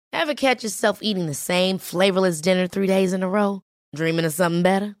Ever catch yourself eating the same flavorless dinner 3 days in a row? Dreaming of something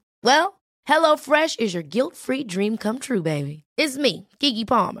better? Well, HelloFresh is your guilt-free dream come true, baby. It's me, Keke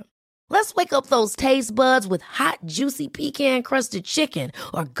Palmer. Let's wake up those taste buds with hot, juicy pecan-crusted chicken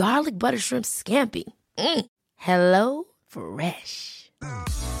or garlic butter shrimp scampi. Hello Fresh.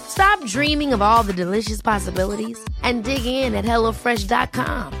 Stop dreaming of all the delicious possibilities and dig in at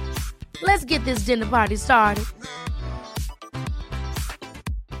HelloFresh.com. Let's get this dinner party started.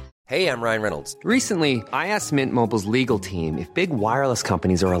 Hey, I'm Ryan Reynolds. Recently, I asked Mint Mobile's legal team if big wireless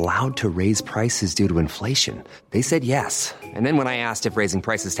companies are allowed to raise prices due to inflation. They said yes. And then when I asked if raising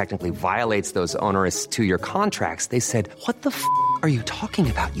prices technically violates those onerous 2-year contracts, they said, "What the f*** are you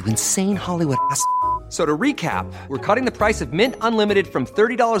talking about, you insane Hollywood ass?" So to recap, we're cutting the price of Mint Unlimited from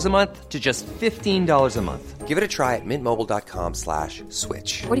 $30 a month to just $15 a month. Give it a try at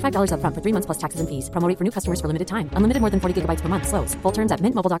mintmobile.com/switch. $45 up front for 3 months plus taxes and fees. Promo rate for new customers for limited time. Unlimited more than 40 gigabytes per month. Slows full terms at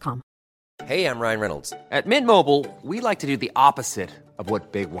mintmobile.com. Hey, I'm Ryan Reynolds. At Mint Mobile, we like to do the opposite of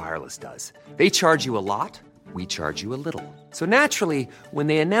what Big Wireless does. They charge you a lot, we charge you a little. So naturally, when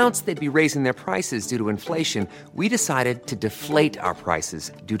they announced they'd be raising their prices due to inflation, we decided to deflate our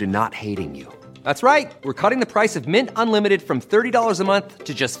prices due to not hating you. That's right. We're cutting the price of Mint Unlimited from $30 a month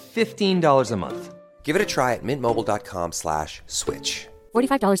to just $15 a month. Give it a try at mintmobile.com/switch.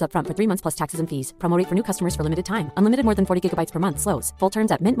 $45 up front for 3 months plus taxes and fees. Promo rate for new customers for limited time. Unlimited more than 40 gigabytes per month. Slows full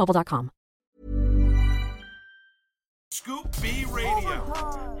terms at mintmobile.com. Scoop B Radio.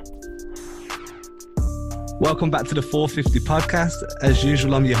 Welcome back to the 450 podcast. As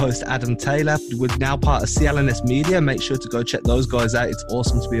usual, I'm your host, Adam Taylor. We're now part of CLNS Media. Make sure to go check those guys out. It's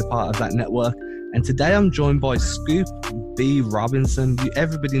awesome to be a part of that network. And today I'm joined by Scoop B Robinson.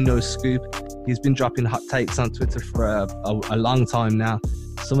 Everybody knows Scoop. He's been dropping hot takes on Twitter for a long time now.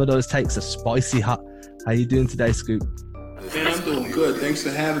 Some of those takes are spicy hot. How you doing today, Scoop? Man, I'm doing good. Thanks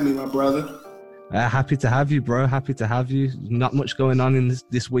for having me, my brother. Happy to have you, bro. Happy to have you. Not much going on in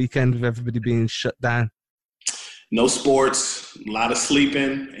this weekend with everybody being shut down. No sports, a lot of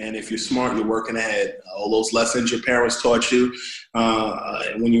sleeping, and if you're smart, you're working ahead. All those lessons your parents taught you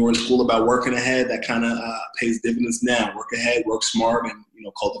when you were in school about working ahead, that kind of pays dividends now. Work ahead, work smart, and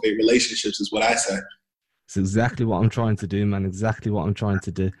cultivate relationships is what I say. It's exactly what I'm trying to do, man. Exactly what I'm trying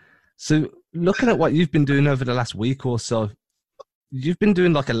to do. So looking at what you've been doing over the last week or so, you've been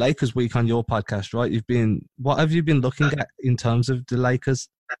doing like a Lakers week on your podcast, right? What have you been looking at in terms of the Lakers?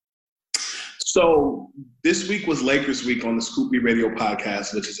 So this week was Lakers Week on the Scoop B Radio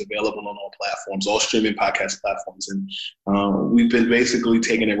podcast, which is available on all platforms, all streaming podcast platforms. And we've been basically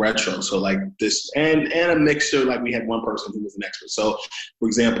taking it retro. So like this and a mixture, like we had one person who was an expert. So, for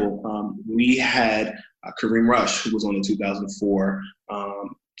example, we had Kareem Rush, who was on the 2004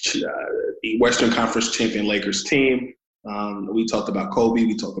 Western Conference champion Lakers team. We talked about Kobe.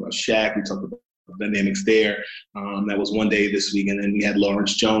 We talked about Shaq. We talked about dynamics there. That was one day this week. And then we had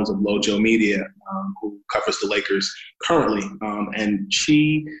Lawrence Jones of Lojo Media, who covers the Lakers currently. And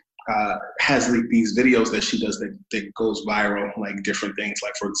she has these videos that she does that goes viral, like different things.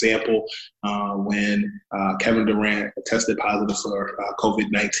 Like, for example, when Kevin Durant tested positive for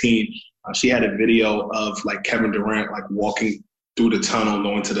COVID-19, she had a video of like Kevin Durant like walking through the tunnel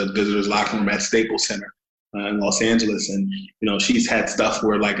going to the visitors' locker room at Staples Center in Los Angeles. And, she's had stuff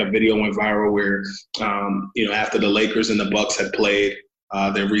where like a video went viral where, after the Lakers and the Bucks had played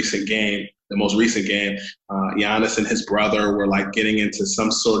their the most recent game, Giannis and his brother were like getting into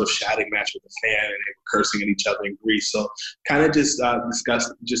some sort of shouting match with a fan, and they were cursing at each other in Greece. So kind of just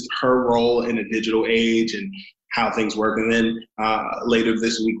discussed just her role in the digital age and how things work. And then later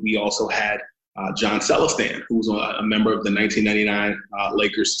this week, we also had John Celestin, who was a member of the 1999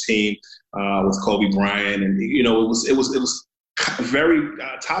 Lakers team with Kobe Bryant, and it was very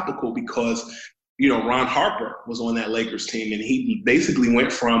topical because Ron Harper was on that Lakers team, and he basically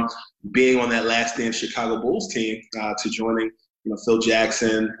went from being on that Last Dance Chicago Bulls team to joining Phil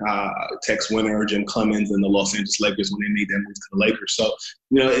Jackson, Tex Winter, Jim Clemens, and the Los Angeles Lakers when they made that move to the Lakers. So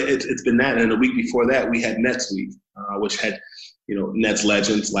it's been that, and the week before that we had Nets Week, which had Nets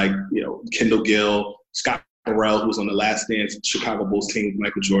legends like, Kendall Gill, Scott Burrell, who was on the Last Dance Chicago Bulls team with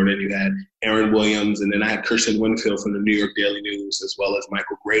Michael Jordan. You had Aaron Williams, and then I had Christian Winfield from the New York Daily News, as well as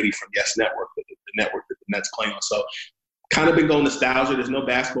Michael Grady from Yes Network, the network that the Nets play on. So kind of been going nostalgia. There's no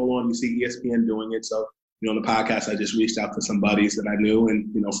basketball on. You see ESPN doing it. So, on the podcast, I just reached out to some buddies that I knew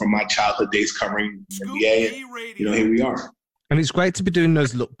and, from my childhood days covering the NBA, and, here we are. And it's great to be doing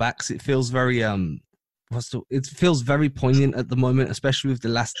those look backs. It feels very it feels very poignant at the moment, especially with The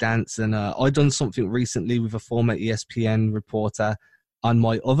Last Dance. And I done something recently with a former ESPN reporter on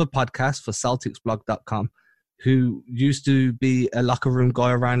my other podcast for CelticsBlog.com, who used to be a locker room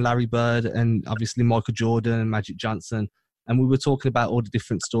guy around Larry Bird and obviously Michael Jordan and Magic Johnson. And we were talking about all the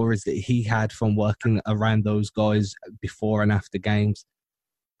different stories that he had from working around those guys before and after games.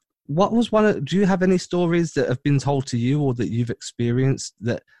 What was do you have any stories that have been told to you or that you've experienced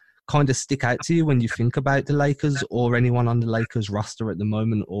that kind of stick out to you when you think about the Lakers or anyone on the Lakers roster at the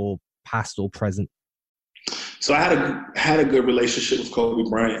moment or past or present? So I had a good relationship with Kobe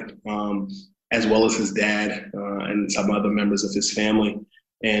Bryant, as well as his dad and some other members of his family.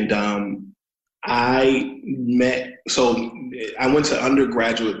 And I went to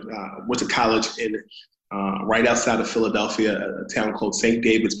undergraduate, went to college in right outside of Philadelphia, a town called St.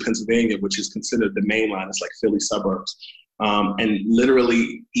 David's, Pennsylvania, which is considered the main line. It's like Philly suburbs. And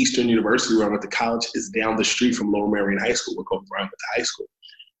literally Eastern University, where I went to college, is down the street from Lower Merion High School, where Kobe Bryant went to high school.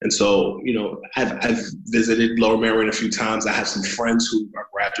 And so, I've visited Lower Merion a few times. I have some friends who are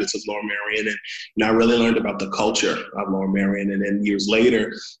graduates of Lower Merion, and I really learned about the culture of Lower Merion. And then years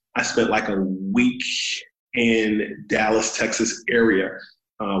later, I spent like a week in Dallas, Texas area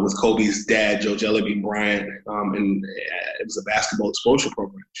with Kobe's dad, Joe Jellybean Bryant, and it was a basketball exposure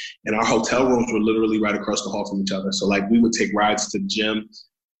program. And our hotel rooms were literally right across the hall from each other. So like we would take rides to the gym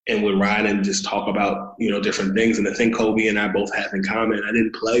and would ride and just talk about, different things. And the thing Kobe and I both have in common, I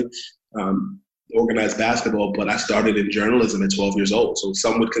didn't play organized basketball, but I started in journalism at 12 years old. So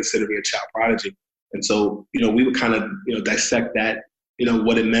some would consider me a child prodigy. And so, we would kind of, dissect that,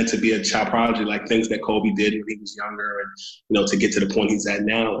 what it meant to be a child prodigy, like things that Kobe did when he was younger and, to get to the point he's at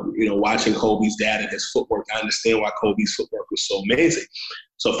now. And, watching Kobe's dad and his footwork, I understand why Kobe's footwork was so amazing.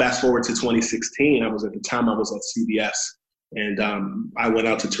 So fast forward to 2016, I was at CBS. And I went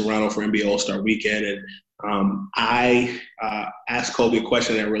out to Toronto for NBA All-Star Weekend, and I asked Kobe a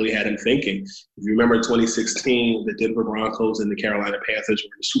question that really had him thinking. If you remember 2016, the Denver Broncos and the Carolina Panthers were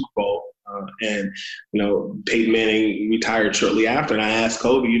in the Super Bowl, and Peyton Manning retired shortly after. And I asked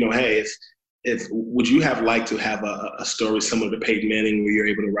Kobe, hey, if would you have liked to have a story similar to Peyton Manning where you're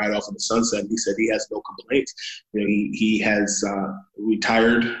able to ride off in the sunset? And he said he has no complaints. He has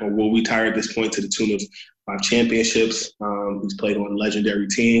retired or will retire at this point to the tune of 5 championships. He's played on legendary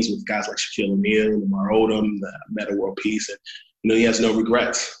teams with guys like Shaquille O'Neal, Lamar Odom, the Metta World Peace, and he has no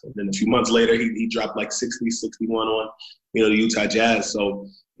regrets. And then a few months later, he dropped like 60, 61 on the Utah Jazz. So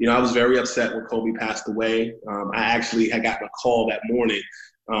I was very upset when Kobe passed away. I actually had gotten a call that morning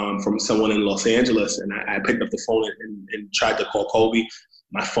from someone in Los Angeles, and I picked up the phone and tried to call Kobe.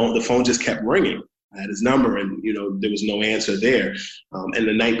 The phone just kept ringing. I had his number, and there was no answer there. And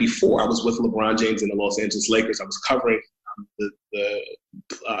the night before, I was with LeBron James and the Los Angeles Lakers. I was covering the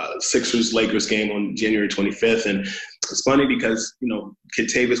Sixers-Lakers game on January 25th, and it's funny because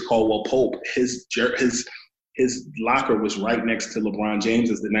Kentavious Caldwell-Pope, his locker was right next to LeBron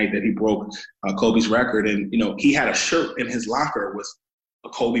James's the night that he broke Kobe's record, and he had a shirt in his locker with a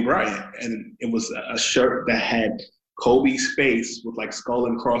Kobe Bryant, and it was a shirt that had Kobe's face with like skull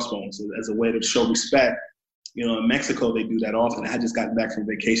and crossbones as a way to show respect. In Mexico, they do that often. I had just gotten back from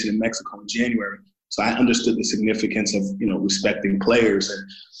vacation in Mexico in January. So I understood the significance of, respecting players. And,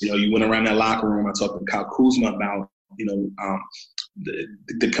 you went around that locker room. I talked to Kyle Kuzma about,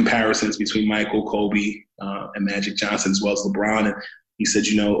 the comparisons between Michael, Kobe, and Magic Johnson, as well as LeBron. And he said,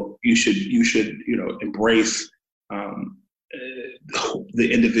 you should embrace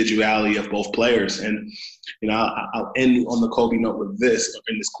the individuality of both players. And, I'll end on the Kobe note with this,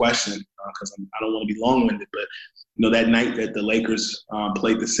 in this question, because I don't want to be long-winded, but, that night that the Lakers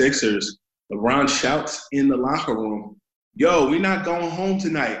played the Sixers, LeBron shouts in the locker room, "Yo, we're not going home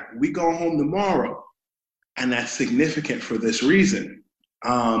tonight. We going home tomorrow." And that's significant for this reason.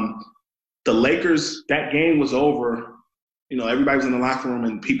 The Lakers, that game was over. Everybody was in the locker room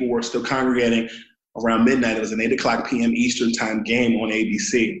and people were still congregating around midnight. It was an 8:00 p.m. Eastern time game on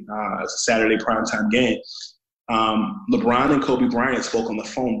ABC. It's a Saturday primetime game. LeBron and Kobe Bryant spoke on the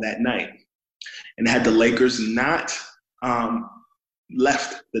phone that night. And had the Lakers not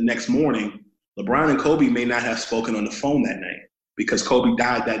left the next morning, LeBron and Kobe may not have spoken on the phone that night because Kobe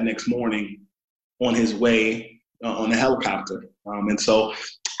died that next morning on his way on a helicopter. And so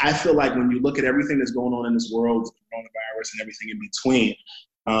I feel like when you look at everything that's going on in this world, coronavirus and everything in between,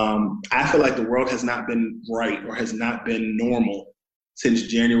 I feel like the world has not been right or has not been normal since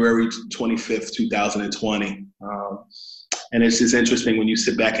January 25th, 2020. And it's just interesting when you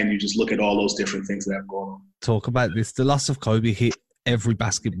sit back and you just look at all those different things that have gone on. Talk about this. The loss of Kobe hit every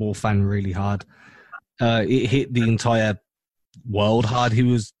basketball fan really hard. It hit the entire world hard.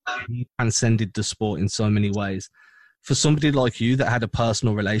 He transcended the sport in so many ways. For somebody like you that had a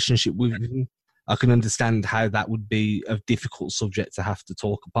personal relationship with him, I can understand how that would be a difficult subject to have to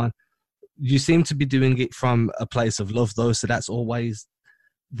talk upon. you seem to be doing it from a place of love, though. So that's always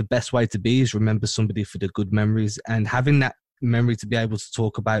the best way to be, is remember somebody for the good memories, and having that memory to be able to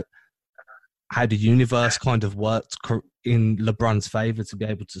talk about how the universe kind of worked in LeBron's favor, to be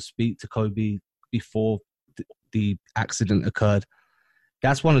able to speak to Kobe before the accident occurred.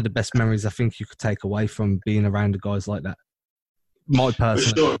 That's one of the best memories I think you could take away from being around the guys like that. My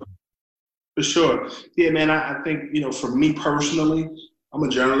personal. For sure. Yeah, man, I think, you know, for me personally, I'm a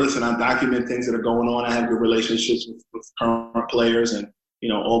journalist and I document things that are going on. I have good relationships with current players and, you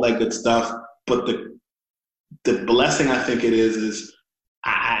know, all that good stuff. But the blessing I think it is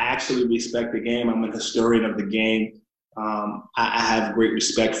I actually respect the game. I'm a historian of the game. I have great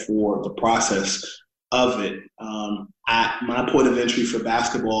respect for the process of it. My point of entry for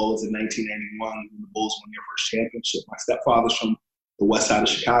basketball was in 1991 when the Bulls won their first championship. My stepfather's from the west side of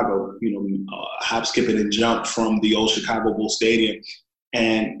Chicago, you know, hop, skip, and jump from the old Chicago Bulls Stadium.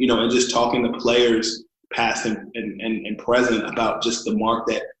 And, you know, and just talking to players past and present about just the mark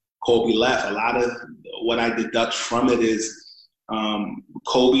that Kobe left. A lot of what I deduct from it is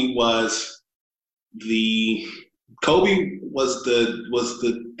Kobe was the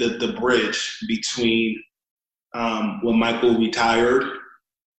bridge between when Michael retired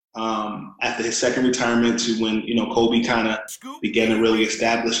after his second retirement to when, you know, Kobe kind of began to really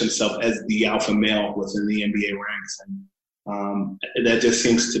establish himself as the alpha male within the NBA ranks. And that just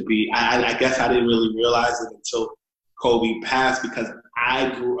seems to be, I guess I didn't really realize it until Kobe passed, because I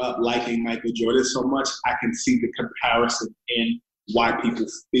grew up liking Michael Jordan so much. I can see the comparison in why people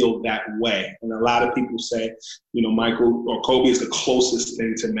feel that way. And a lot of people say, you know, Michael or Kobe is the closest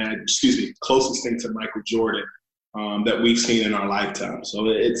thing to Michael Jordan that we've seen in our lifetime. So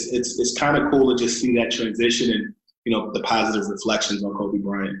it's kind of cool to just see that transition and, you know, the positive reflections on Kobe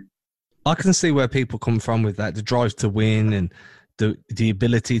Bryant. I can see where people come from with that, the drive to win and the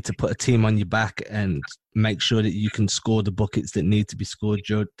ability to put a team on your back and make sure that you can score the buckets that need to be scored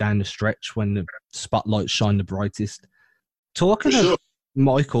down the stretch when the spotlights shine the brightest. Talking of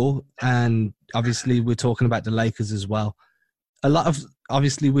Michael, and obviously we're talking about the Lakers as well. A lot of,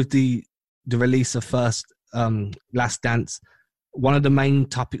 obviously with the release of Last Dance, one of the main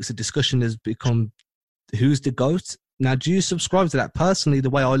topics of discussion has become who's the GOAT. Now, do you subscribe to that? Personally, the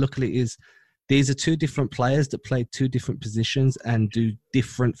way I look at it is these are two different players that play two different positions and do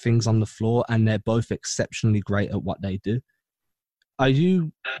different things on the floor, and they're both exceptionally great at what they do. Are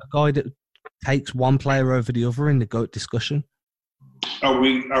you a guy that takes one player over the other in the GOAT discussion? Are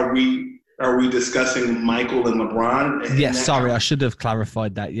we discussing Michael and LeBron? Yes, sorry, I should have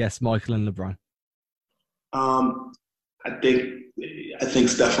clarified that. Yes, Michael and LeBron. I think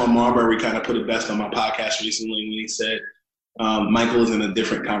Stephon Marbury kind of put it best on my podcast recently when he said Michael is in a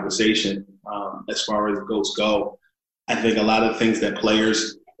different conversation as far as GOATs go. I think a lot of things that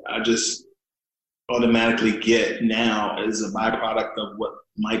players just automatically get now is a byproduct of what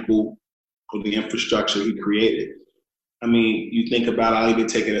Michael, or the infrastructure he created. I mean, you think about, I'll even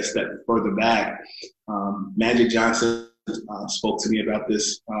take it a step further back. Magic Johnson spoke to me about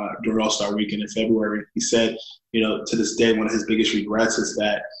this during All-Star Weekend in February. He said, you know, to this day, one of his biggest regrets is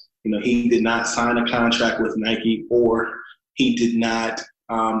that, you know, he did not sign a contract with Nike, or he did not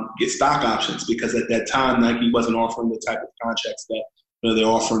get stock options, because at that time, Nike wasn't offering the type of contracts that, you know, they're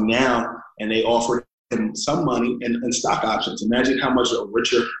offering now, and they offered him some money and stock options. Imagine how much a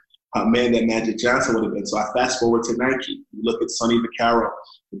richer man that Magic Johnson would have been. So I fast forward to Nike. You look at Sonny Vaccaro,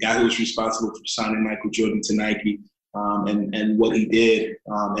 the guy who was responsible for signing Michael Jordan to Nike, and what he did.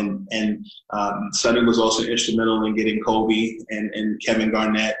 Sonny was also instrumental in getting Kobe and Kevin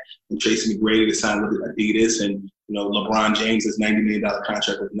Garnett and Tracy McGrady to sign with Adidas, and, you know, LeBron James' $90 million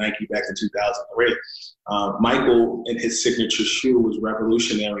contract with Nike back in 2003. Michael and his signature shoe was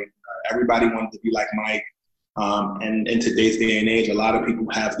revolutionary. Everybody wanted to be like Mike. And in today's day and age, a lot of people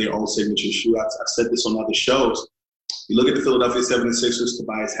have their own signature shoe. I've said this on other shows. You look at the Philadelphia 76ers,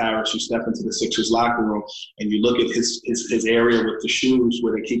 Tobias Harris, you step into the Sixers locker room and you look at his area with the shoes,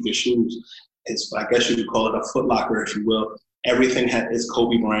 where they keep their shoes. I guess you could call it a Foot Locker, if you will. Everything is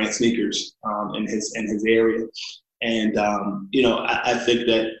Kobe Bryant sneakers in his area. And, you know, I think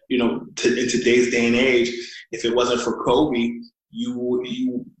that, you know, in today's day and age, if it wasn't for Kobe,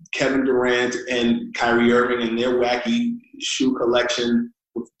 Kevin Durant and Kyrie Irving and their wacky shoe collection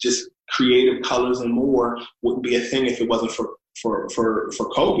with just creative colors and more wouldn't be a thing if it wasn't for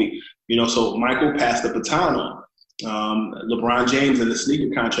Kobe. You know, so Michael passed the baton on. LeBron James and the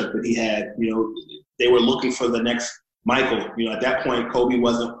sneaker contract that he had, you know, they were looking for the next Michael. You know, at that point, Kobe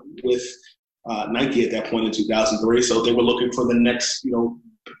wasn't with Nike at that point in 2003, so they were looking for the next, you know,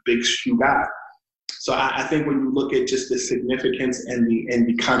 big shoe guy. So I think when you look at just the significance and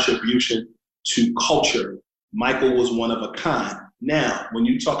the contribution to culture, Michael was one of a kind. Now, when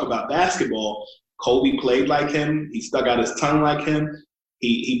you talk about basketball, Kobe played like him. He stuck out his tongue like him.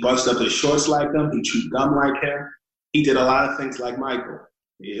 He bunched up his shorts like him. He chewed gum like him. He did a lot of things like Michael.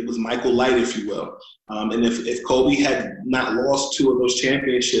 It was Michael Light, if you will. And if Kobe had not lost 2 of those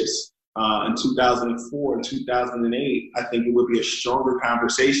championships in 2004 and 2008, I think it would be a stronger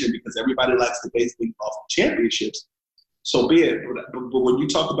conversation because everybody likes to base things off of championships. So be it. But when you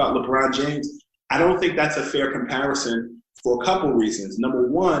talk about LeBron James, I don't think that's a fair comparison for a couple reasons. Number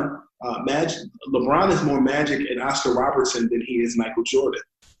one, LeBron is more Magic and Oscar Robertson than he is Michael Jordan.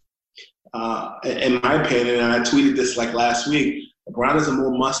 In my opinion, and I tweeted this like last week, LeBron is a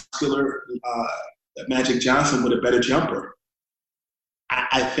more muscular Magic Johnson with a better jumper.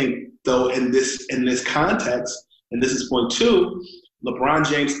 I think, though, in this context, and this is point 2, LeBron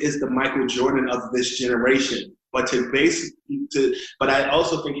James is the Michael Jordan of this generation. But but I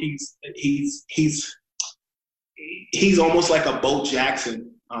also think he's almost like a Bo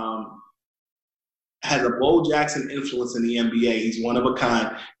Jackson. Has a Bo Jackson influence in the NBA. He's one of a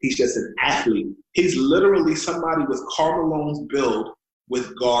kind. He's just an athlete. He's literally somebody with Karl Malone's build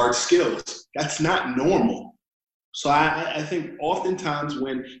with guard skills. That's not normal. So I think oftentimes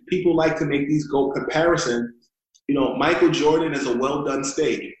when people like to make these GOAT comparisons, Michael Jordan is a well-done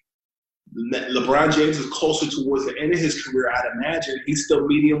steak. LeBron James is closer towards the end of his career. I'd imagine he's still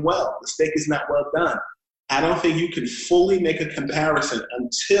medium well. The steak is not well done. I don't think you can fully make a comparison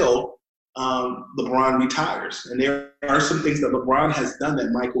until LeBron retires. And there are some things that LeBron has done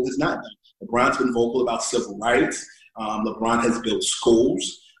that Michael has not done. LeBron's been vocal about civil rights. LeBron has built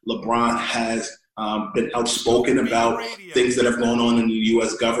schools. LeBron has been outspoken about things that have gone on in the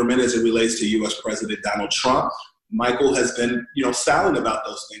U.S. government as it relates to U.S. President Donald Trump. Michael has been, silent about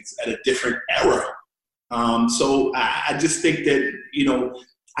those things at a different era. So I just think that,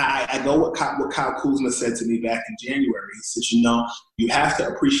 I go what Kyle Kuzma said to me back in January. He said, you have to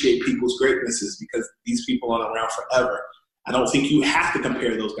appreciate people's greatnesses because these people aren't around forever. I don't think you have to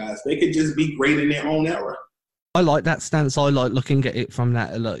compare those guys. They could just be great in their own era. I like that stance. I like looking at it from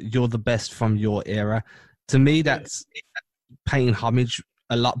that, you're the best from your era. To me, that's paying homage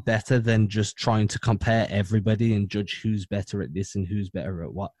a lot better than just trying to compare everybody and judge who's better at this and who's better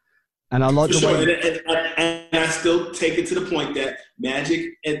at what. And I like the way... And I still take it to the point that Magic,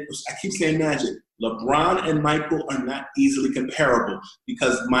 and I keep saying Magic, LeBron and Michael are not easily comparable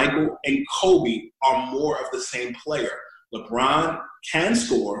because Michael and Kobe are more of the same player. LeBron can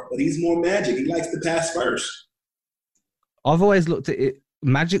score, but he's more Magic. He likes to pass first. I've always looked at it.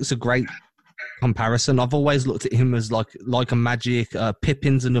 Magic's a great comparison. I've always looked at him as like a Magic.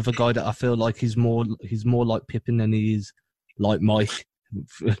 Pippin's another guy that I feel like he's more like Pippin than he is like Mike.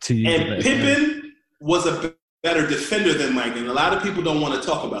 And Pippin was a better defender than Mike, and a lot of people don't want to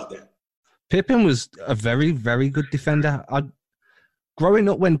talk about that. Pippin was a very, very good defender. Growing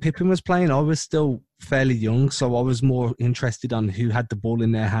up when Pippin was playing, I was still fairly young, so I was more interested on who had the ball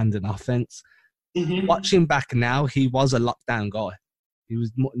in their hand and offense. Mm-hmm. Watching back now, he was a lockdown guy. He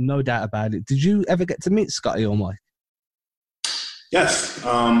was no doubt about it. Did you ever get to meet Scotty or Mike? Yes.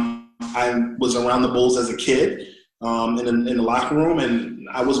 I was around the Bulls as a kid in the locker room, and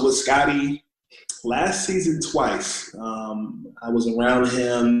I was with Scotty last season twice. I was around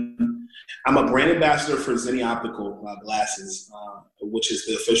him. I'm a brand ambassador for Zenni Optical Glasses, which is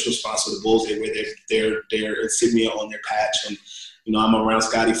the official sponsor of the Bulls. They wear their insignia on their patch. And, I'm around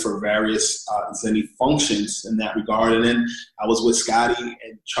Scotty for various Zenni functions in that regard. And then I was with Scotty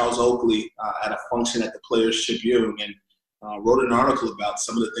and Charles Oakley at a function at the Players Tribune and wrote an article about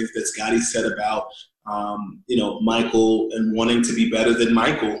some of the things that Scotty said about Michael and wanting to be better than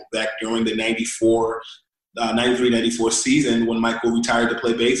Michael back during the 93-94 season when Michael retired to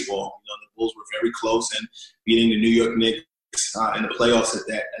play baseball. The Bulls were very close and beating the New York Knicks in the playoffs at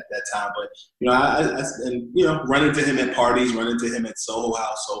that time. But, I run into him at parties, run into him at Soho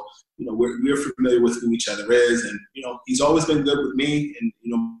House. So, we're familiar with who each other is. And, he's always been good with me and,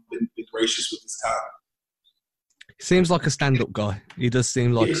 been gracious with his time. He seems like a stand-up guy. He does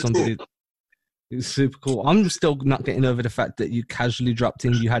seem like somebody... Cool. It's super cool. I'm still not getting over the fact that you casually dropped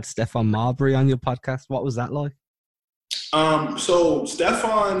in. You had Stephon Marbury on your podcast. What was that like? So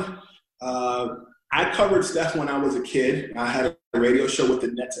Stephon, I covered Steph when I was a kid. I had a radio show with the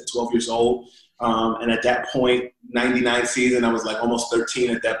Nets at 12 years old. And at that point, 99 season, I was like almost 13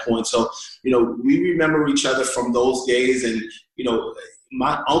 at that point. So, we remember each other from those days. And,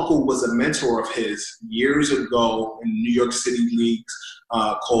 my uncle was a mentor of his years ago in New York City leagues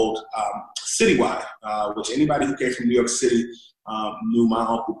called Citywide, which anybody who came from New York City knew my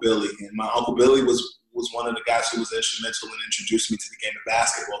Uncle Billy. And my Uncle Billy was one of the guys who was instrumental in introducing me to the game of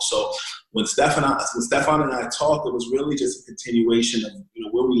basketball. So when Stefan and I talked, it was really just a continuation of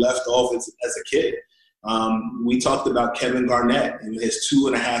where we left off as a kid. We talked about Kevin Garnett and his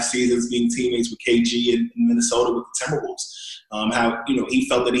 2.5 seasons being teammates with KG in Minnesota with the Timberwolves. How he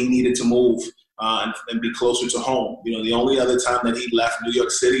felt that he needed to move and be closer to home. The only other time that he left New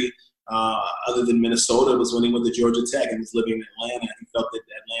York City other than Minnesota was when he went to Georgia Tech and was living in Atlanta. He felt that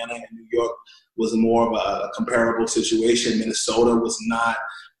Atlanta and New York was more of a comparable situation. Minnesota was not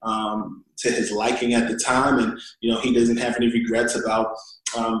to his liking at the time, and he doesn't have any regrets about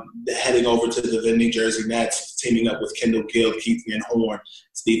heading over to the then New Jersey Nets, teaming up with Kendall Gill, Keith Van Horn,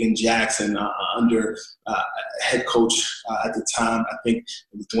 Steven Jackson under head coach at the time. I think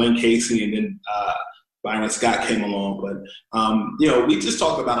it was Dwayne Casey, and then Byron Scott came along. But, we just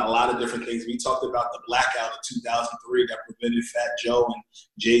talked about a lot of different things. We talked about the blackout of 2003 that prevented Fat Joe and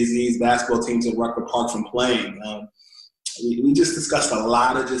Jay-Z's basketball teams at Rucker Park from playing. We just discussed a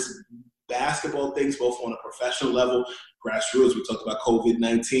lot of just basketball things, both on a professional level, grassroots. We talked about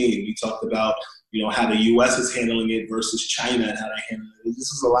COVID-19. We talked about, how the U.S. is handling it versus China and how they handle it. This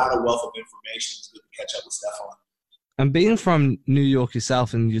is a lot of wealth of information. It's good to catch up with Stefan. And being from New York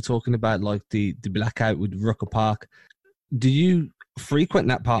yourself, and you're talking about like the blackout with Rucker Park, do you frequent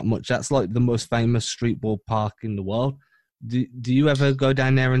that park much? That's like the most famous street ball park in the world. Do you ever go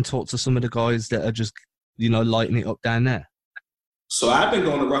down there and talk to some of the guys that are just, lighting it up down there? So I've been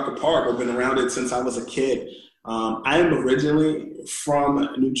going to Rucker Park. I've been around it since I was a kid. I am originally from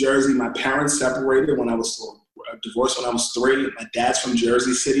New Jersey. My parents separated when I was divorced when I was 3. My dad's from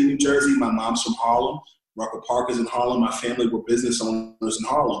Jersey City, New Jersey. My mom's from Harlem. Rucker Park is in Harlem. My family were business owners in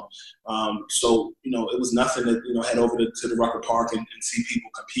Harlem. So, it was nothing to, head over to the Rucker Park and see people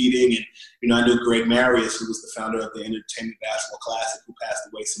competing. And, I knew Greg Marius, who was the founder of the Entertainment Basketball Classic, who passed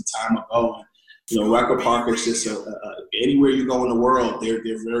away some time ago. And, Rucker Park is just anywhere you go in the world, they're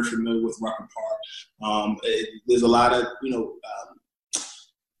very familiar with Rucker Park. There's a lot of,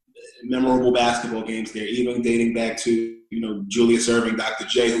 memorable basketball games there, even dating back to, Julius Erving, Dr.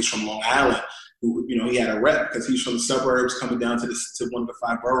 J, who's from Long Island, who, he had a rep because he's from the suburbs coming down to one of the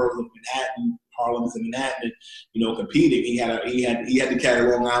 5 boroughs of Manhattan. Harlem is in Manhattan, and, competing. He had to carry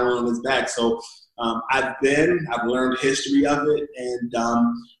Long Island on his back. So I've learned history of it, and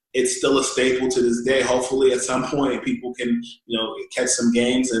it's still a staple to this day. Hopefully at some point people can, catch some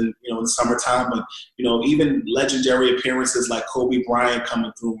games and, in the summertime. But, even legendary appearances like Kobe Bryant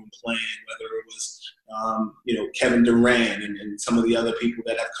coming through and playing, whether it was, Kevin Durant and some of the other people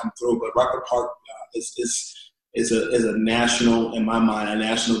that have come through. But Rucker Park is a national, in my mind, a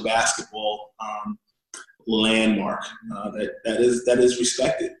national basketball landmark that is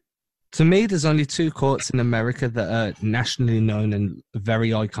respected. To me, there's only 2 courts in America that are nationally known and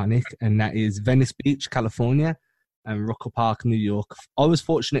very iconic, and that is Venice Beach, California, and Rucker Park, New York. I was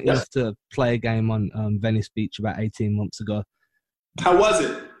fortunate enough to play a game on Venice Beach about 18 months ago. How was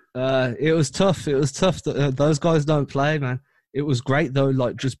it? It was tough. Those guys don't play, man. It was great, though,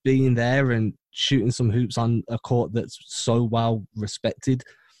 like just being there and shooting some hoops on a court that's so well respected.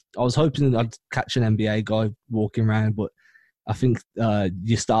 I was hoping I'd catch an NBA guy walking around, but I think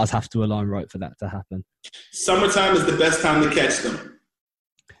your stars have to align right for that to happen. Summertime is the best time to catch them.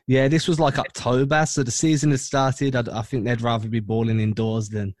 Yeah, this was like October, so the season has started. I think they'd rather be balling indoors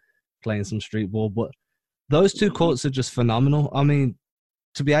than playing some street ball. But those 2 courts are just phenomenal. I mean,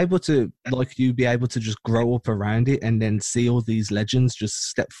 to be able to, like you, be able to just grow up around it and then see all these legends just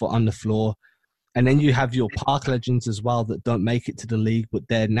step foot on the floor. And then you have your park legends as well that don't make it to the league, but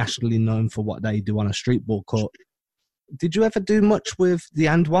they're nationally known for what they do on a street ball court. Did you ever do much with the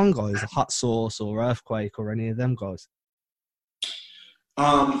And One guys, Hot Sauce or Earthquake or any of them guys?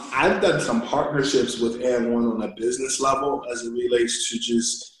 I've done some partnerships with And One on a business level as it relates to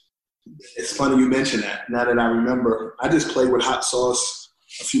just, it's funny you mention that. Now that I remember, I just played with Hot Sauce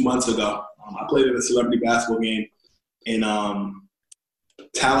a few months ago. I played in a celebrity basketball game in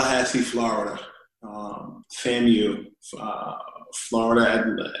Tallahassee, Florida, FAMU,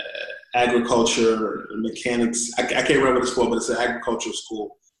 Florida agriculture, mechanics. I can't remember what it's called, but it's an agricultural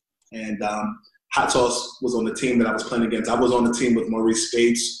school. And Hot Sauce was on the team that I was playing against. I was on the team with Maurice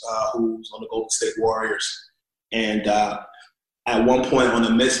Spates, who was on the Golden State Warriors. And at one point on a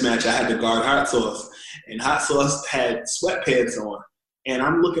mismatch, I had to guard Hot Sauce. And Hot Sauce had sweatpants on. And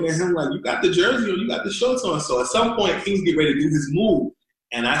I'm looking at him like, you got the jersey on, you got the shorts on. So at some point, he was getting ready to do his move.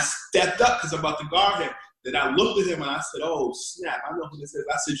 And I stepped up because I'm about to guard him. Then I looked at him and I said, oh, snap, I know who this is.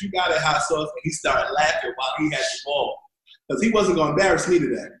 I said, you got it, Hot Sauce. And he started laughing while he had the ball. Because he wasn't going to embarrass me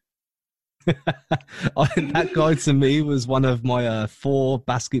today. That guy to me was one of my 4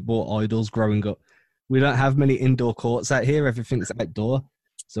 basketball idols growing up. We don't have many indoor courts out here. Everything's outdoor.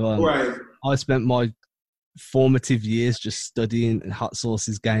 So right. I spent my formative years just studying Hot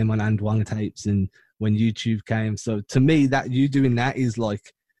Sauce's game on Andwang tapes and when YouTube came. So to me, that you doing that is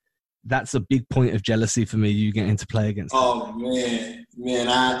like, that's a big point of jealousy for me, you getting to play against him. Man,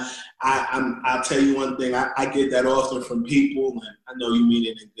 I'll tell you one thing. I get that often from people, and I know you mean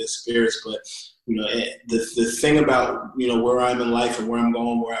it in good spirits, but, you know, the thing about, you know, where I'm in life and where I'm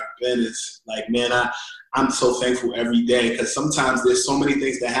going, where I've been is like, man, I'm so thankful every day because sometimes there's so many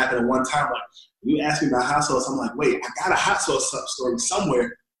things that happen at one time. Like, when you ask me about Hot Sauce, I'm like, wait, I got a Hot Sauce story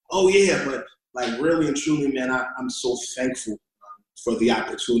somewhere. Oh, yeah, but like really and truly, man, I'm so thankful for the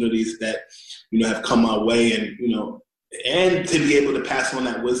opportunities that, you know, have come my way and, you know, and to be able to pass on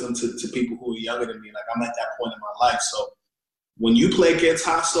that wisdom to people who are younger than me. Like, I'm at that point in my life. So when you play against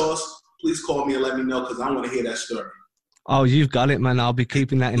Hot Sauce, please call me and let me know because I want to hear that story. Oh, you've got it, man. I'll be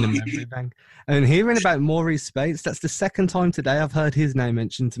keeping that in the memory bank. And hearing about Maurice Spates, that's the second time today I've heard his name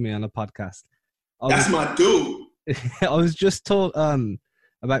mentioned to me on a podcast. That's my dude. I was just taught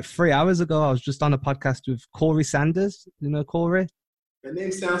about 3 hours ago, I was just on a podcast with Corey Sanders. You know Corey? That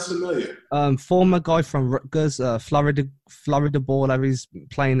name sounds familiar. Former guy from Rutgers, Florida baller. He's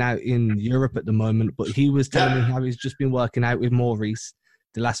playing out in Europe at the moment, but he was telling me how he's just been working out with Maurice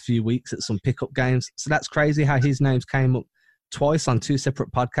the last few weeks at some pickup games. So that's crazy how his names came up twice on 2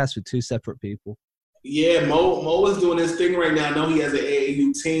 separate podcasts with 2 separate people. Yeah, Mo is doing his thing right now. I know he has an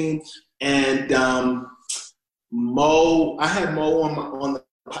AAU team, and I had Mo on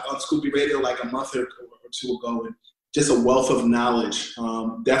Scoop B Radio like a month or 2 ago, and just a wealth of knowledge.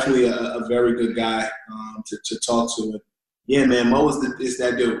 Definitely a very good guy to talk to. And yeah, man, Mo is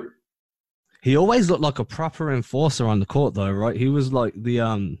that dude. He always looked like a proper enforcer on the court, though, right? He was like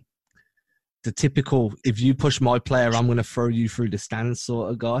the typical, if you push my player, I'm going to throw you through the stands sort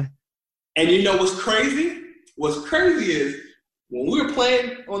of guy. And you know what's crazy? What's crazy is when we were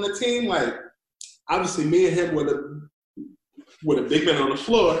playing on the team, like, obviously me and him were the big men on the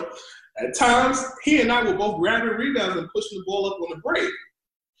floor. At times, he and I were both grabbing rebounds and pushing the ball up on the break.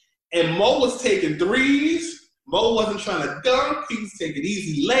 And Mo was taking threes. Mo wasn't trying to dunk. He was taking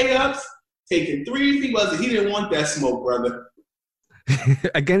easy layups, taking threes. He didn't want that smoke, brother.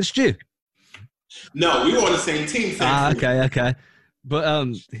 Against you? No, we were on the same team. Okay. But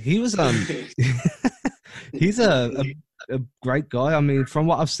he was he's a great guy. I mean, from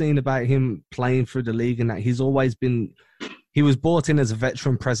what I've seen about him playing through the league and that, he's always been. He was brought in as a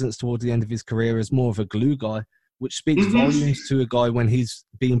veteran presence towards the end of his career as more of a glue guy, which speaks volumes to a guy when he's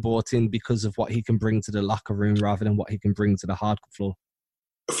being brought in because of what he can bring to the locker room rather than what he can bring to the hard floor.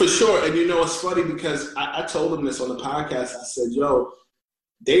 For sure. And you know, it's funny because I told him this on the podcast. I said, yo,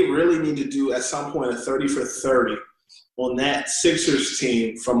 they really need to do at some point a 30 for 30 on that Sixers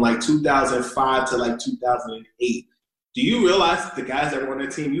team from like 2005 to like 2008. Do you realize that the guys that were on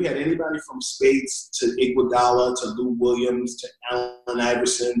the team, you had anybody from Spates to Iguodala to Lou Williams to Allen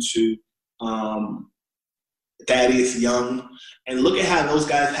Iverson to Thaddeus Young. And look at how those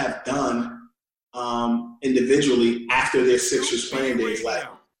guys have done individually after their Sixers playing days. Like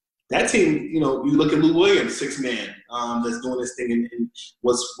that team, you know, you look at Lou Williams, 6-man, that's doing this thing and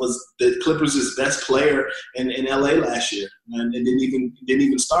was the Clippers' best player in LA last year and didn't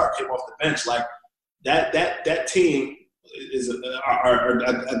even start, came off the bench. Like that team are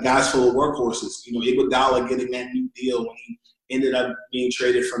guys full of workhorses. You know, Iguodala getting that new deal when he ended up being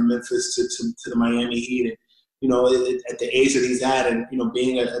traded from Memphis to the Miami Heat. And, you know, at the age that he's at and, you know,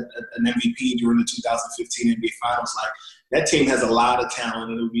 being an MVP during the 2015 NBA Finals, like that team has a lot of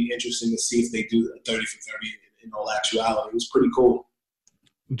talent and it would be interesting to see if they do a 30 for 30 in all actuality. It was pretty cool.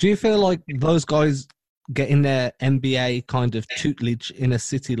 Do you feel like those guys getting their NBA kind of tutelage in a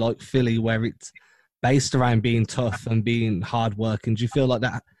city like Philly where it's based around being tough and being hard working, do you feel like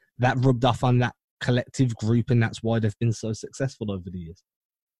that rubbed off on that collective group and that's why they've been so successful over the years?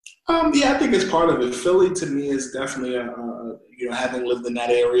 Yeah, I think it's part of it. Philly, to me, is definitely, you know, having lived in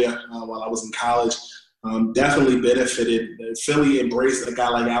that area while I was in college, definitely benefited. Philly embraced a guy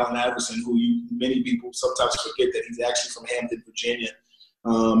like Allen Iverson, who many people sometimes forget that he's actually from Hampton, Virginia,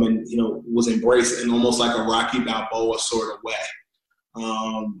 and, you know, was embraced in almost like a Rocky Balboa sort of way.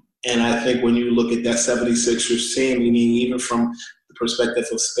 And I think when you look at that 76ers team, I mean, even from the perspective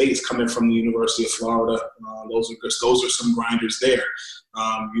of Spates coming from the University of Florida, those are some grinders there.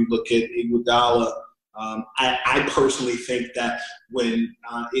 You look at Iguodala, I personally think that when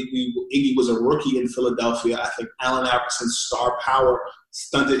Iggy was a rookie in Philadelphia, I think Allen Iverson's star power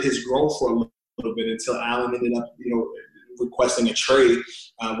stunted his growth for a little bit until Allen ended up, requesting a trade,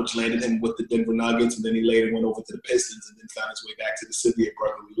 which landed him with the Denver Nuggets, and then he later went over to the Pistons and then found his way back to the city of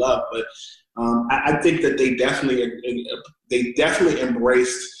brotherly love. But I think that they definitely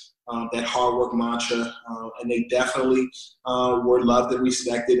embraced that hard work mantra, and they definitely were loved and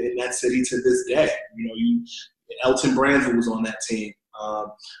respected in that city to this day. Elton Brand, who was on that team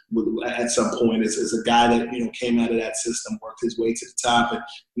at some point, is a guy that came out of that system, worked his way to the top, and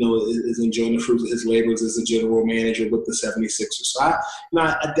is enjoying the fruits of his labors as a general manager with the 76ers. So I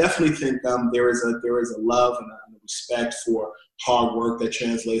definitely think there is a love and a respect for hard work that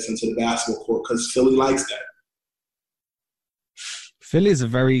translates into the basketball court, because Philly likes that. Philly is a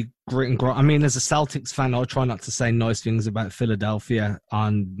very grit and grind. I mean, as a Celtics fan, I'll try not to say nice things about Philadelphia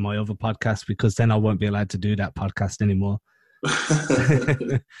on my other podcast, because then I won't be allowed to do that podcast anymore.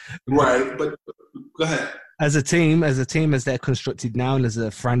 Right, but go ahead. As a team as they're constructed now, and as a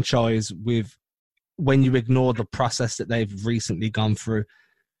franchise, when you ignore the process that they've recently gone through,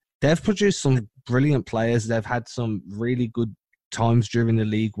 they've produced some brilliant players. They've had some really good times during the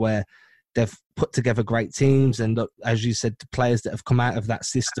league where they've put together great teams, and as you said, the players that have come out of that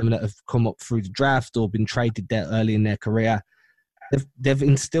system, that have come up through the draft or been traded there early in their career, they've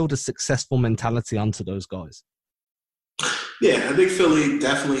instilled a successful mentality onto those guys. Yeah, I think Philly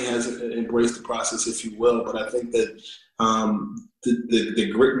definitely has embraced the process, if you will, but I think that the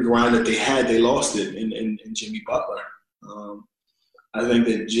grit and grind that they had, they lost it in Jimmy Butler. I think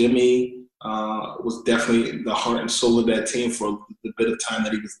that Jimmy was definitely the heart and soul of that team for the bit of time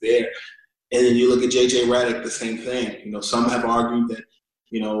that he was there. And then you look at J.J. Redick, the same thing. Some have argued that,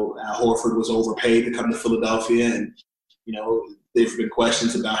 Al Horford was overpaid to come to Philadelphia, and, there have been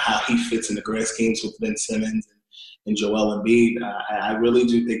questions about how he fits in the grand schemes with Ben Simmons and Joel Embiid. I really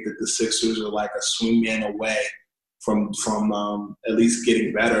do think that the Sixers are like a swingman away from at least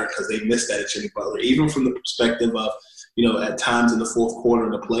getting better, because they missed that at Jimmy Butler. Even from the perspective of, at times in the fourth quarter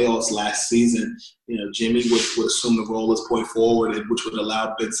of the playoffs last season, Jimmy would assume the role as point forward, which would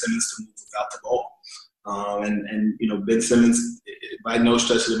allow Ben Simmons to move without the ball. And Ben Simmons, by no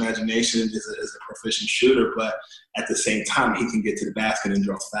stretch of the imagination, is a proficient shooter, but at the same time, he can get to the basket and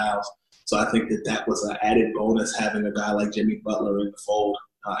draw fouls. So I think that was an added bonus, having a guy like Jimmy Butler in the fold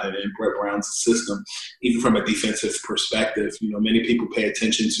in Brett Brown's system. Even from a defensive perspective, many people pay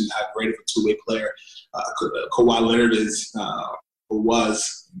attention to how great of a two-way player Kawhi Leonard is, or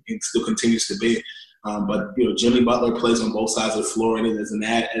was, and still continues to be. But Jimmy Butler plays on both sides of the floor, and as an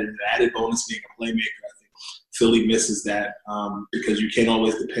added bonus being a playmaker, I think Philly misses that because you can't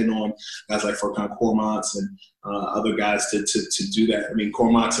always depend on guys like Furkan Korkmaz and other guys to do that. I mean,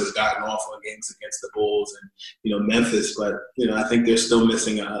 Korkmaz has gotten off on games against the Bulls and Memphis, but I think they're still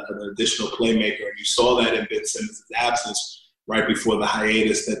missing an additional playmaker, and you saw that in Ben Simmons' absence right before the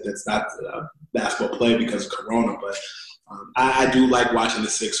hiatus. That's not basketball play because of Corona, but I do like watching the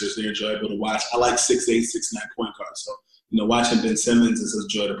Sixers. They're enjoyable to watch. I like 6'8", 6'9" point guards. So, watching Ben Simmons is a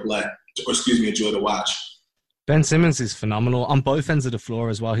joy to play, a joy to watch. Ben Simmons is phenomenal on both ends of the floor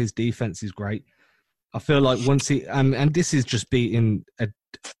as well. His defense is great. I feel like once he, and this is just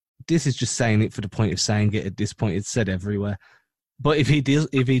this is just saying it for the point of saying it at this point. It's said everywhere. But if he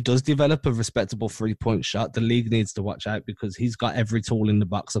does develop a respectable 3-point shot, the league needs to watch out, because he's got every tool in the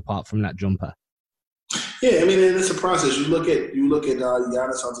box apart from that jumper. Yeah, I mean, it's a process. You look at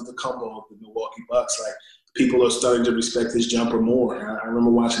Giannis Antetokounmpo of the Milwaukee Bucks. Like, people are starting to respect his jumper more. I remember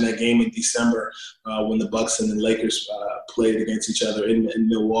watching that game in December when the Bucks and the Lakers played against each other in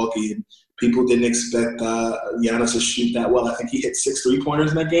Milwaukee, and people didn't expect Giannis to shoot that well. I think he hit 6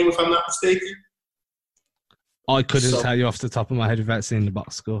 3-pointers in that game, if I'm not mistaken. I couldn't tell you off the top of my head without seeing the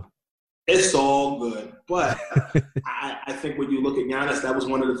box score. It's all good. But I think when you look at Giannis, that was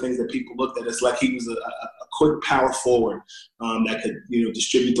one of the things that people looked at. It's like he was a quick power forward that could,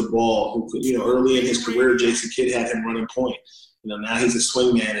 distribute the ball. Who could, early in his career, Jason Kidd had him running point. Now he's a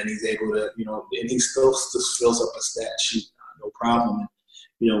swingman, and he's able to, and he still fills up a stat sheet, no problem.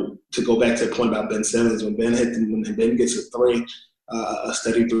 To go back to the point about Ben Simmons, when Ben gets a three, a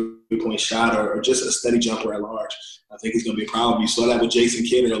steady 3-point shot, or just a steady jumper at large, I think he's going to be a problem. You saw that with Jason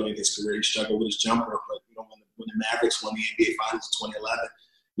Kidd early in his career. He struggled with his jumper, but when the Mavericks won the NBA Finals in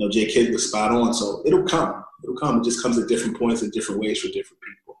 2011, Jay Kidd was spot on. So it'll come. It just comes at different points and different ways for different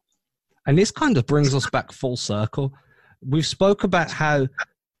people. And this kind of brings us back full circle. We've spoke about how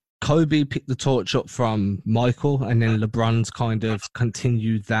Kobe picked the torch up from Michael, and then LeBron's kind of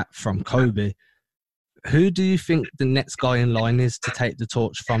continued that from Kobe. Who do you think the next guy in line is to take the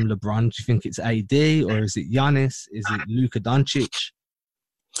torch from LeBron? Do you think it's AD, or is it Giannis? Is it Luka Doncic?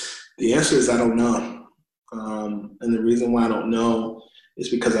 The answer is I don't know. And the reason why I don't know is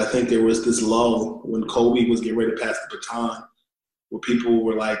because I think there was this lull when Kobe was getting ready to pass the baton where people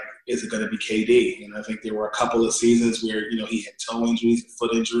were like, is it going to be KD? And I think there were a couple of seasons where, he had toe injuries and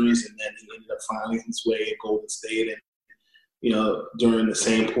foot injuries, and then he ended up finding his way at Golden State and, during the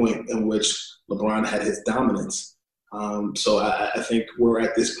same point in which LeBron had his dominance. So I think we're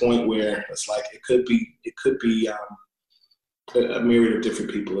at this point where it's like it could be a myriad of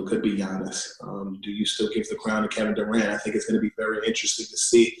different people. It could be Giannis. Do you still give the crown to Kevin Durant? I think it's going to be very interesting to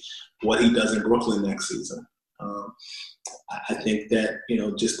see what he does in Brooklyn next season. I think that,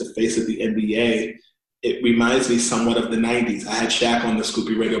 just the face of the NBA, it reminds me somewhat of the 90s. I had Shaq on the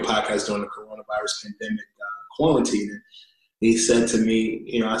Scoopy Radio podcast during the coronavirus pandemic quarantine. And he said to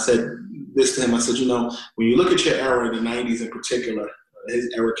me, I said this to him, I said, when you look at your era in the 90s in particular, his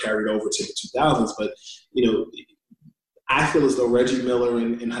era carried over to the 2000s, but, I feel as though Reggie Miller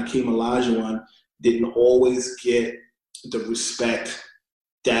and Hakeem Olajuwon didn't always get the respect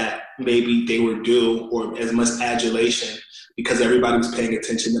that maybe they were due or as much adulation because everybody was paying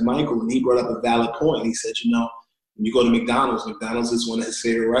attention to Michael. And he brought up a valid point. He said, when you go to McDonald's is one of his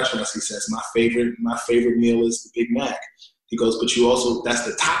favorite restaurants. He says, my favorite meal is the Big Mac. He goes, but you also, that's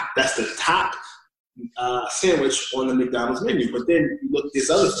the top sandwich on the McDonald's menu. But then you look, there's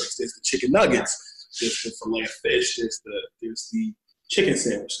other things. There's the chicken nuggets. There's the filet of fish. There's the chicken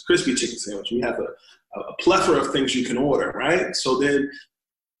sandwich, the crispy chicken sandwich. We have a plethora of things you can order, right? So then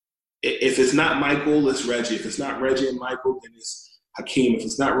if it's not Michael, it's Reggie. If it's not Reggie and Michael, then it's Hakeem. If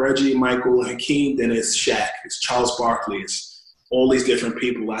it's not Reggie, Michael, and Hakeem, then it's Shaq. It's Charles Barkley. It's all these different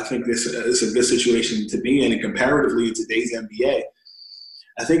people. I think this is a good situation to be in, and comparatively in today's NBA,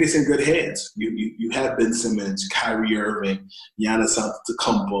 I think it's in good hands. You have Ben Simmons, Kyrie Irving, Giannis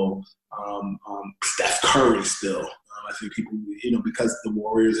Antetokounmpo, Steph Curry still. I think people, because the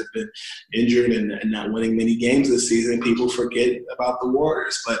Warriors have been injured and not winning many games this season, people forget about the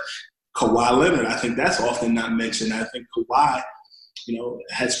Warriors. But Kawhi Leonard, I think that's often not mentioned. I think Kawhi,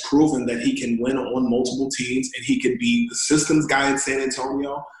 has proven that he can win on multiple teams and he can be the systems guy in San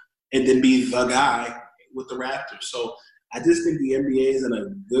Antonio and then be the guy with the Raptors. So I just think the NBA is in a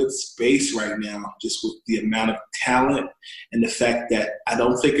good space right now, just with the amount of talent and the fact that I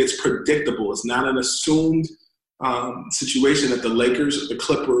don't think it's predictable. It's not an assumed situation that the Lakers, the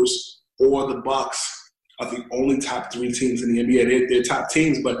Clippers, or the Bucks are the only top three teams in the NBA. They're top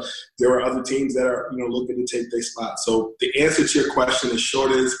teams, but there are other teams that are, looking to take their spot. So the answer to your question, as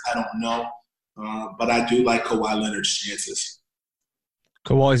short as I don't know, but I do like Kawhi Leonard's chances.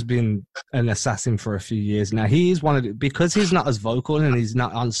 Kawhi's been an assassin for a few years now. He is one of the, because he's not as vocal and he's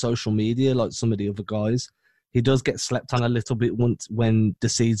not on social media like some of the other guys, he does get slept on a little bit once when the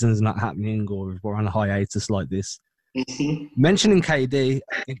season's not happening or we're on a hiatus like this. Mm-hmm. Mentioning KD,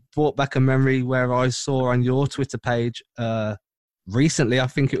 it brought back a memory where I saw on your Twitter page recently, I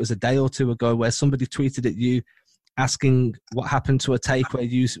think it was a day or two ago, where somebody tweeted at you asking what happened to a take where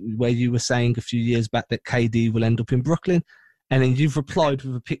you were saying a few years back that KD will end up in Brooklyn. And then you've replied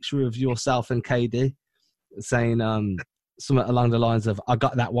with a picture of yourself and KD saying something along the lines of, I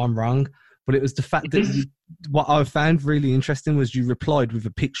got that one wrong. But it was the fact that what I found really interesting was you replied with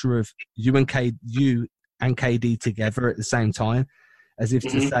a picture of you and KD together at the same time, as if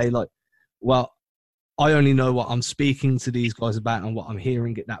to say, like, well, I only know what I'm speaking to these guys about and what I'm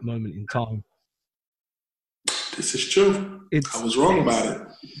hearing at that moment in time. This is true. I was wrong about it.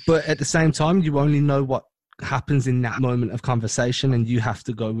 But at the same time, you only know what happens in that moment of conversation, and you have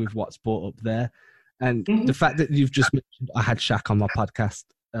to go with what's brought up there. And the fact that you've just mentioned I had Shaq on my podcast,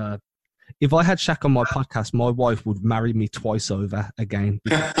 if I had Shaq on my podcast, my wife would marry me twice over again.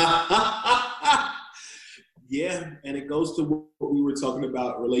 Yeah, and it goes to what we were talking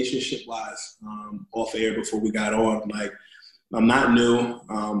about relationship-wise off air before we got on. Like, I'm not new,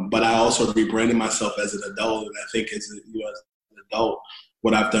 but I also rebranded myself as an adult, and I think as an adult,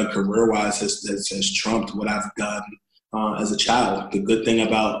 what I've done career-wise has trumped what I've done as a child. The good thing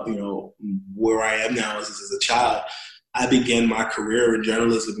about, where I am now is as a child, I began my career in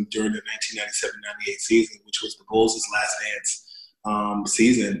journalism during the 1997-98 season, which was the Bulls' last dance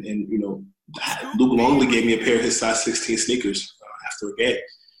season. And, Luke Longley gave me a pair of his size 16 sneakers after a game.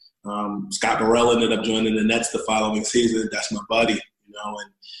 Scott Burrell ended up joining the Nets the following season. That's my buddy,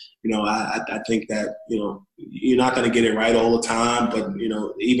 I think that, you're not going to get it right all the time, but,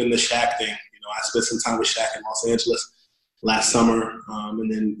 even the Shaq thing, I spent some time with Shaq in Los Angeles last summer.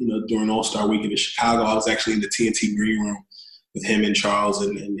 And then, during All-Star Weekend in Chicago, I was actually in the TNT green room with him and Charles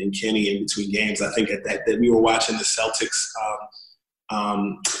and Kenny in between games. I think that we were watching the Celtics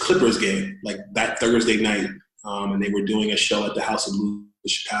Clippers game, like that Thursday night, and they were doing a show at the House of Blues in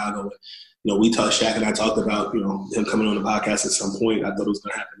Chicago. Shaq and I talked about, him coming on the podcast at some point. I thought it was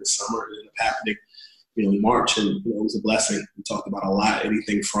going to happen this summer. It ended up happening, in March, and it was a blessing. We talked about a lot,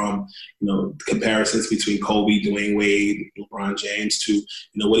 anything from, comparisons between Kobe, Dwayne Wade, LeBron James, to,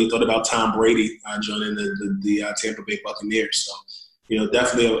 what he thought about Tom Brady joining the Tampa Bay Buccaneers. So,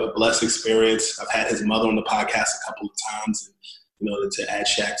 definitely a blessed experience. I've had his mother on the podcast a couple of times, and, to add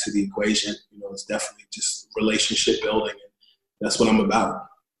Shaq to the equation, it's definitely just relationship building, and that's what I'm about.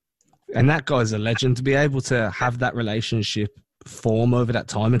 And that guy's a legend. To be able to have that relationship form over that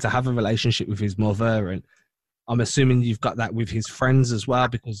time and to have a relationship with his mother, and I'm assuming you've got that with his friends as well,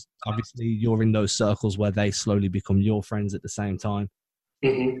 because obviously you're in those circles where they slowly become your friends at the same time.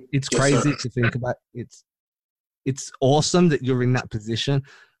 Mm-hmm. It's crazy to think about. It's awesome that you're in that position,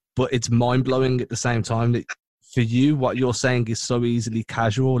 but it's mind-blowing at the same time that for you, what you're saying is so easily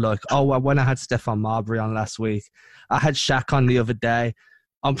casual. Like, oh, well, when I had Stephon Marbury on last week, I had Shaq on the other day.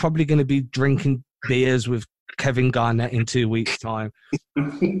 I'm probably going to be drinking beers with Kevin Garnett in 2 weeks' time.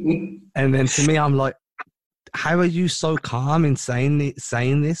 And then to me, I'm like, how are you so calm in saying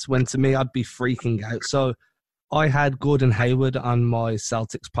this when to me I'd be freaking out? So I had Gordon Hayward on my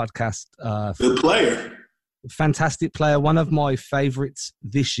Celtics podcast. Good player. Fantastic player. One of my favorites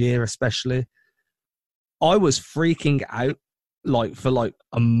this year, especially. I was freaking out for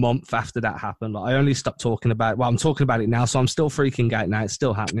a month after that happened. I only stopped talking about it. Well, I'm talking about it now, so I'm still freaking out now. It's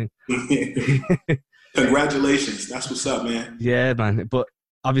still happening. Congratulations. That's what's up, man. Yeah, man. But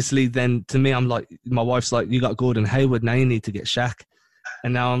obviously then to me, I'm like, my wife's like, you got Gordon Hayward, now you need to get Shaq.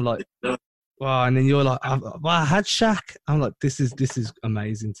 And now I'm like, wow. And then you're like, I had Shaq. I'm like, this is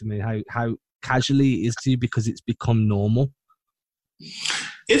amazing to me, how casually it is to you, because it's become normal.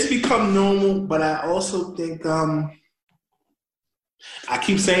 It's become normal, but I also think I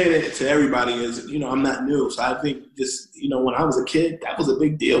keep saying it to everybody is, I'm not new. So I think just, when I was a kid, that was a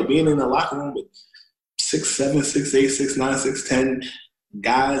big deal. Being in the locker room with 6'7", 6'8", 6'9", 6'10"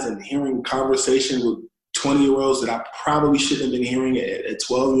 guys and hearing conversation with 20-year-olds that I probably shouldn't have been hearing at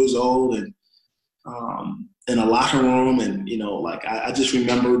 12 years old, and in a locker room. And, I just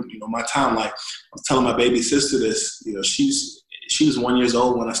remember, my time, like I was telling my baby sister this, she was 1 year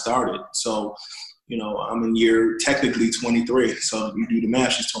old when I started. So, I'm in year technically 23. So you do the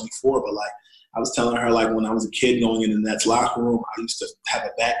math, she's 24. But I was telling her, when I was a kid going in the Nets locker room, I used to have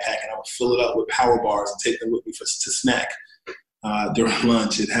a backpack and I would fill it up with power bars and take them with me to snack during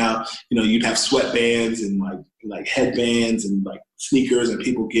lunch. And how, you'd have sweatbands and like headbands and sneakers, and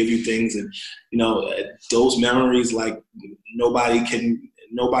people give you things. And, those memories, nobody can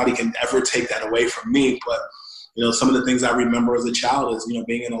ever take that away from me. But, some of the things I remember as a child is,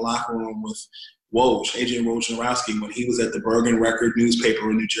 being in a locker room with Woj, Adrian Wojnarowski, when he was at the Bergen Record newspaper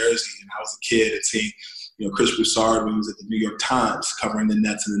in New Jersey, and I was a kid, and seeing, Chris Broussard when he was at the New York Times covering the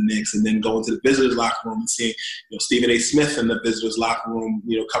Nets and the Knicks, and then going to the visitors' locker room and seeing, Stephen A. Smith in the visitors' locker room,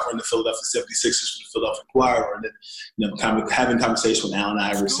 covering the Philadelphia 76ers for the Philadelphia Inquirer, and then, having conversation with Allen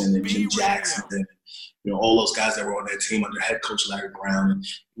Iverson and Jim Jackson, and, all those guys that were on that team under head coach Larry Brown,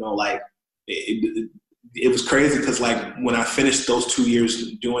 and, it was crazy because, when I finished those 2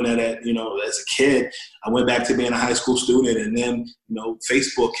 years doing that as a kid, I went back to being a high school student, and then,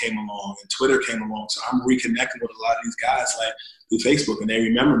 Facebook came along and Twitter came along. So I'm reconnecting with a lot of these guys, through Facebook, and they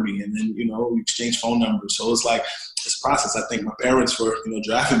remember me. And then, we exchange phone numbers. So it's this process. I think my parents were,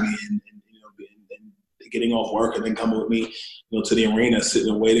 driving me and getting off work and then coming with me, to the arena, sitting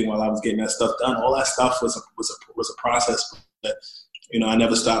and waiting while I was getting that stuff done. All that stuff was a process. But, I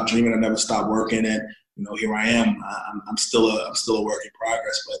never stopped dreaming. I never stopped working. And, here I am. I'm still a work in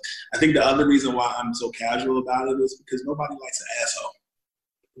progress. But I think the other reason why I'm so casual about it is because nobody likes an asshole.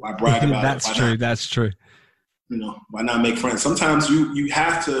 Why brag about That's it? Why true. not? That's true. Why not make friends? Sometimes you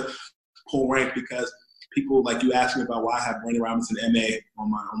have to pull rank because people, you asked me about why I have Brandon Robinson MA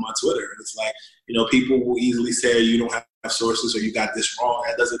on my Twitter. And it's people will easily say you don't have sources or you got this wrong.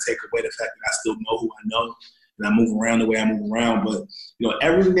 That doesn't take away the fact that I still know who I know. And I move around the way I move around. But,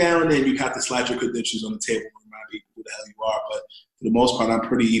 every now and then you have to slide your credentials on the table and remind people who the hell you are. But for the most part, I'm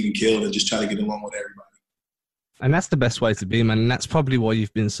pretty even keeled and just try to get along with everybody. And that's the best way to be, man. And that's probably why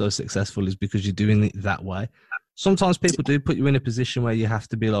you've been so successful, is because you're doing it that way. Sometimes people do put you in a position where you have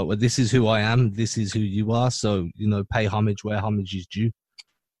to be like, well, this is who I am. This is who you are. So, pay homage where homage is due.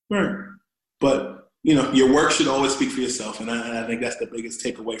 Right. But, your work should always speak for yourself. And I think that's the biggest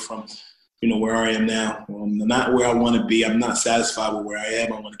takeaway from where I am now. I'm not where I want to be. I'm not satisfied with where I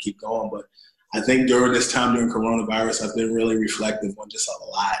am. I want to keep going, but I think during this time, during coronavirus, I've been really reflective on just a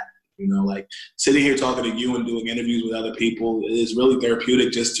lot. You know, like sitting here talking to you and doing interviews with other people is really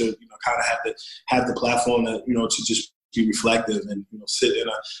therapeutic, just to, you know, kind of have the platform that, you know, to just be reflective and, you know, sit in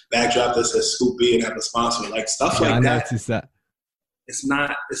a backdrop that says Scoop B and have a sponsor, like stuff like I that. noticed that. It's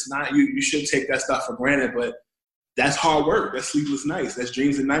not you should take that stuff for granted, but that's hard work. That's sleepless nights. That's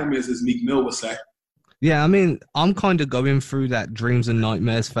dreams and nightmares, as Meek Mill would say. Yeah, I mean, I'm kind of going through that dreams and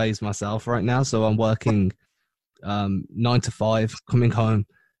nightmares phase myself right now. So I'm working 9 to 5, coming home,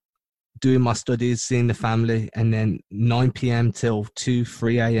 doing my studies, seeing the family, and then 9 p.m. till 2,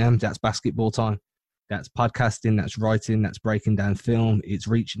 3 a.m., that's basketball time. That's podcasting, that's writing, that's breaking down film. It's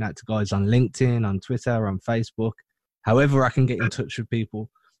reaching out to guys on LinkedIn, on Twitter, on Facebook, however I can get in touch with people.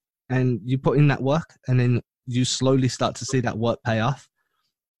 And you put in that work, and then you slowly start to see that work pay off.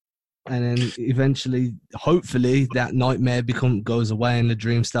 And then eventually, hopefully, that nightmare goes away and the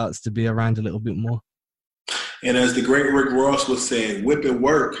dream starts to be around a little bit more. And as the great Rick Ross was saying, whip and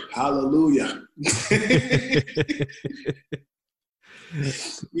work. Hallelujah.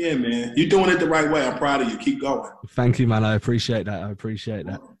 Yeah, man. You're doing it the right way. I'm proud of you. Keep going. Thank you, man. I appreciate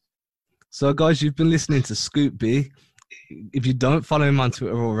that. So, guys, you've been listening to Scoop B. If you don't follow him on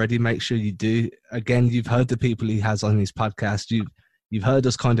Twitter already, make sure you do. Again, you've heard the people he has on his podcast. You've heard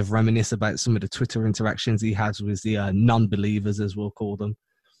us kind of reminisce about some of the Twitter interactions he has with the non-believers, as we'll call them.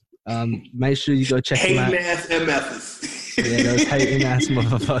 Make sure you go check him out. Hating ass MFs. Yeah, those hating ass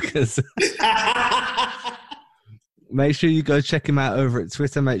motherfuckers. Make sure you go check him out over at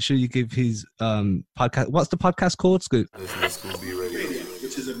Twitter. Make sure you give his podcast. What's the podcast called, Scoop?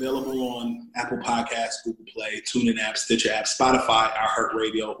 Which is available on Apple Podcasts, Google Play, TuneIn app, Stitcher app, Spotify,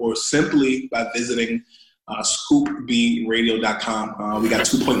 iHeartRadio, or simply by visiting scoopbradio.com. We got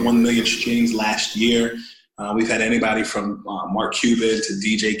 2.1 million streams last year. We've had anybody from Mark Cuban to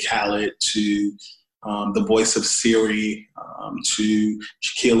DJ Khaled to the voice of Siri to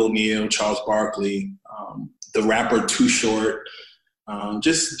Shaquille O'Neal, Charles Barkley, the rapper Too Short,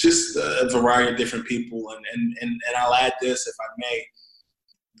 just a variety of different people. And I'll add this, if I may,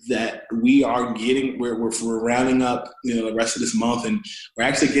 that we're rounding up, you know, the rest of this month, and we're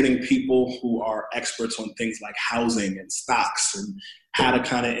actually getting people who are experts on things like housing and stocks and how to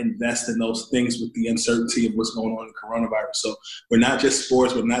kind of invest in those things with the uncertainty of what's going on in coronavirus. So we're not just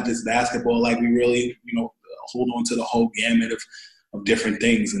sports, we're not just basketball. Like, we really, you know, hold on to the whole gamut of different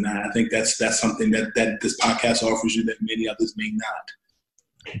things. And I think that's something that this podcast offers you that many others may not.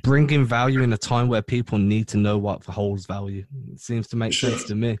 Bringing value in a time where people need to know what holds value. It seems to make sense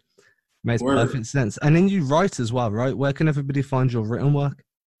to me. Makes perfect sense. And then you write as well, right? Where can everybody find your written work?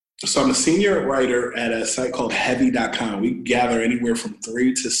 So I'm a senior writer at a site called Heavy.com. We gather anywhere from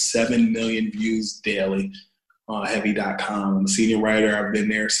 3 to 7 million views daily on Heavy.com. I'm a senior writer. I've been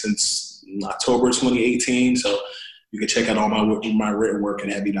there since October 2018. So you can check out all my written work at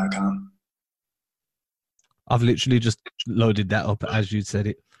Heavy.com. I've literally just loaded that up as you said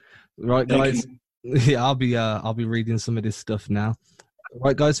it. Right, guys. Yeah, I'll be reading some of this stuff now.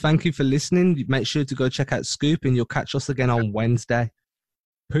 Right, guys. Thank you for listening. Make sure to go check out Scoop, and you'll catch us again on Wednesday.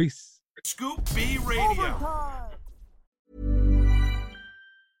 Peace. Scoop B Radio.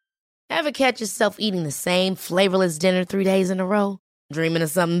 Ever catch yourself eating the same flavorless dinner 3 days in a row? Dreaming of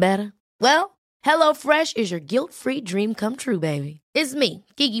something better? Well, HelloFresh is your guilt-free dream come true, baby. It's me,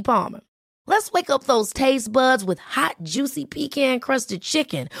 Keke Palmer. Let's wake up those taste buds with hot, juicy pecan-crusted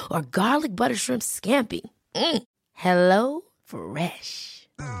chicken or garlic butter shrimp scampi. Hello Fresh.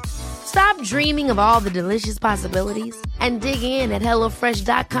 Stop dreaming of all the delicious possibilities and dig in at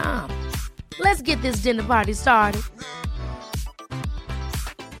HelloFresh.com. Let's get this dinner party started.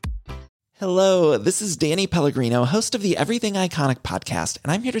 Hello, this is Danny Pellegrino, host of the Everything Iconic podcast,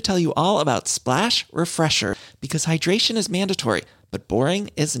 and I'm here to tell you all about Splash Refresher, because hydration is mandatory, but boring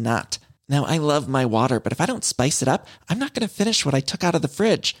is not. Now, I love my water, but if I don't spice it up, I'm not going to finish what I took out of the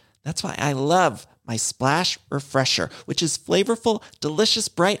fridge. That's why I love my Splash Refresher, which is flavorful, delicious,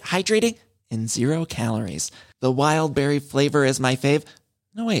 bright, hydrating, and 0 calories. The wild berry flavor is my fave.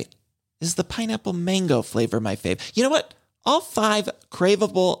 No, wait. Is the pineapple mango flavor my fave? You know what? All 5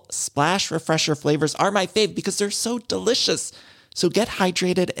 craveable Splash Refresher flavors are my fave because they're so delicious. So get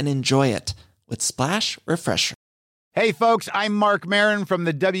hydrated and enjoy it with Splash Refresher. Hey, folks, I'm Mark Maron from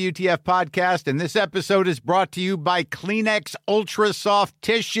the WTF Podcast, and this episode is brought to you by Kleenex Ultra Soft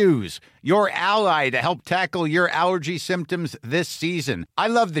Tissues, your ally to help tackle your allergy symptoms this season. I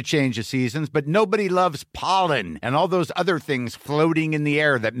love the change of seasons, but nobody loves pollen and all those other things floating in the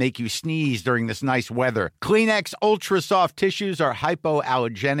air that make you sneeze during this nice weather. Kleenex Ultra Soft Tissues are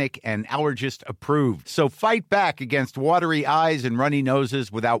hypoallergenic and allergist approved. So fight back against watery eyes and runny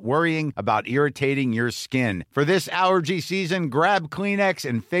noses without worrying about irritating your skin. For this allergy season, grab Kleenex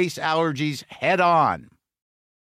and face allergies head on.